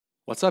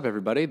What's up,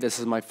 everybody? This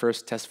is my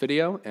first test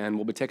video, and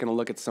we'll be taking a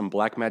look at some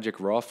Blackmagic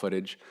RAW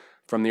footage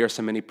from the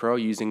Ursa Mini Pro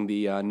using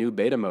the new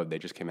beta mode they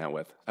just came out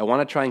with. I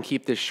want to try and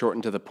keep this short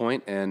and to the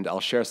point, and I'll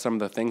share some of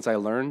the things I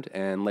learned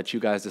and let you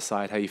guys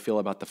decide how you feel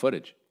about the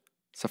footage.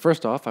 So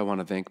first off, I want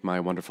to thank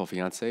my wonderful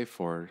fiance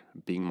for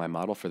being my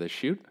model for this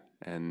shoot,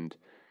 and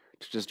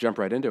to just jump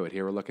right into it,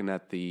 here we're looking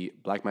at the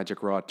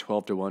Blackmagic RAW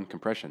 12:1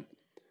 compression,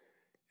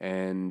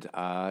 and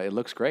it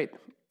looks great.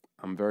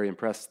 I'm very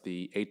impressed.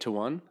 The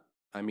 8:1.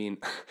 I mean,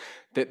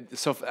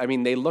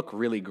 they look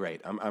really great.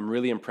 I'm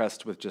really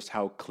impressed with just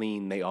how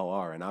clean they all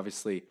are. And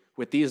obviously,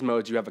 with these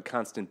modes, you have a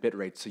constant bit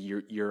rate, so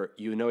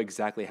you know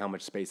exactly how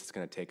much space it's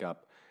going to take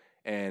up.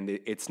 And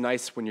it's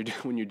nice when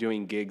you're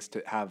doing gigs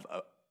to have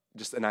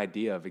just an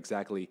idea of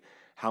exactly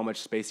how much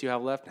space you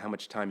have left and how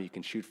much time you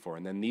can shoot for.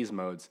 And then these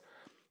modes,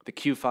 the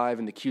Q5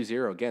 and the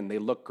Q0, again, they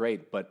look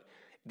great, but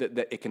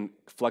it can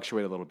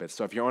fluctuate a little bit.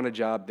 So if you're on a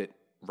job that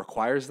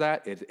requires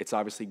that, it's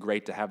obviously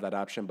great to have that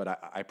option, but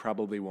I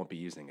probably won't be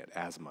using it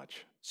as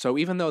much. So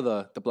even though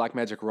the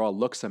Blackmagic RAW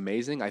looks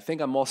amazing, I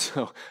think I'm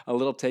also a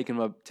little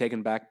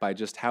taken back by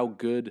just how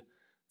good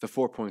the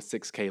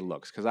 4.6K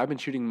looks, because I've been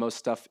shooting most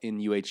stuff in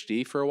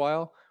UHD for a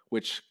while,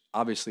 which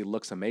obviously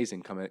looks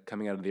amazing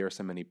coming out of the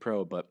Ursa Mini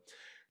Pro, but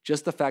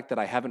just the fact that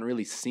I haven't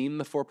really seen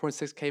the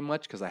 4.6K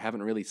much, because I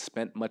haven't really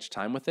spent much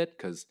time with it,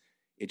 because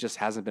it just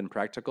hasn't been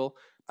practical.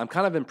 I'm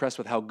kind of impressed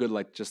with how good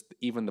just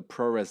even the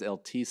ProRes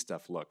LT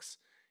stuff looks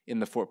in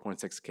the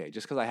 4.6K,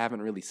 just because I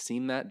haven't really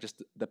seen that.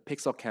 Just the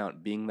pixel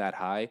count being that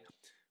high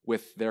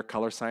with their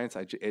color science,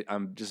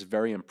 I'm just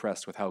very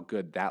impressed with how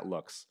good that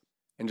looks.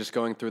 And just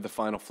going through the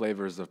final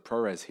flavors of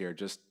ProRes here,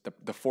 just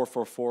the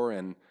 444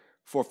 and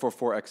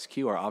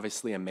 444XQ are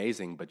obviously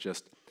amazing, but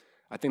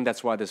I think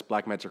that's why this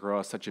Blackmagic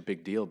RAW is such a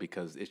big deal,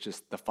 because it's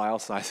just the file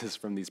sizes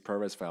from these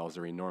ProRes files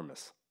are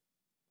enormous.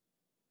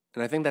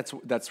 And I think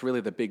that's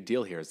really the big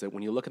deal here, is that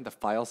when you look at the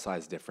file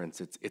size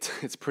difference,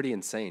 it's pretty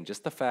insane.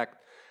 Just the fact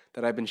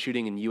that I've been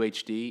shooting in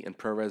UHD and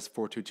ProRes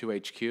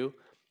 422HQ,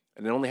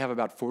 and I only have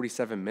about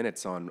 47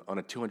 minutes on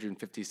a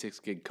 256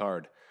 gig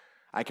card.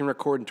 I can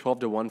record in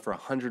 12:1 for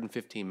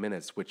 115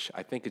 minutes, which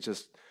I think is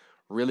just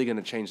really going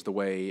to change the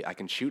way I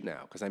can shoot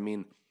now. Because I'm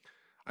going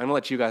to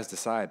let you guys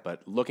decide,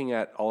 but looking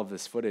at all of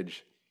this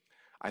footage,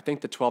 I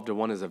think the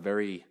 12:1 is a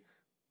very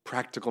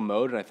practical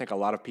mode, and I think a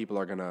lot of people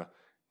are going to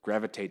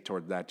gravitate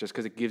toward that just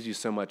because it gives you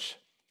you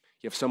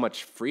have so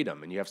much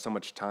freedom and you have so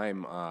much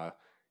time,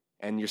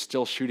 and you're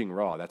still shooting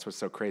raw. That's what's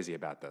so crazy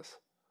about this.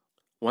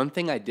 One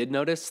thing I did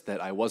notice that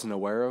I wasn't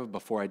aware of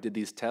before I did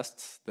these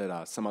tests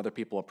that some other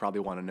people will probably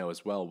want to know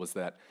as well was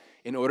that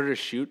in order to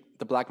shoot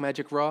the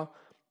Blackmagic RAW,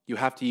 you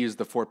have to use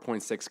the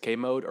 4.6K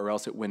mode or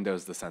else it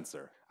windows the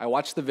sensor. I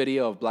watched the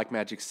video of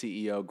Blackmagic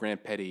CEO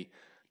Grant Petty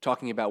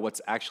talking about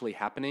what's actually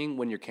happening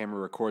when your camera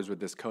records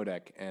with this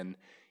codec, and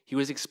he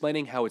was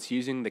explaining how it's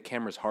using the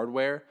camera's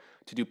hardware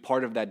to do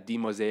part of that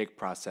demosaic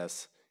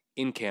process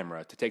in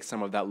camera to take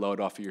some of that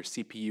load off of your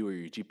CPU or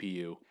your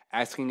GPU.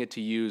 Asking it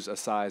to use a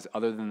size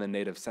other than the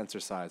native sensor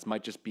size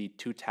might just be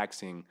too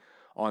taxing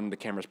on the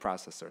camera's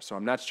processor. So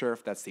I'm not sure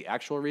if that's the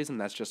actual reason.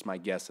 That's just my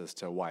guess as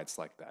to why it's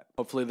like that.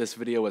 Hopefully this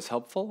video was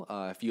helpful.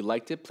 If you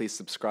liked it, please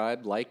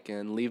subscribe, like,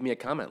 and leave me a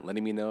comment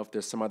letting me know if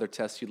there's some other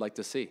tests you'd like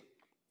to see.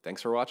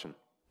 Thanks for watching.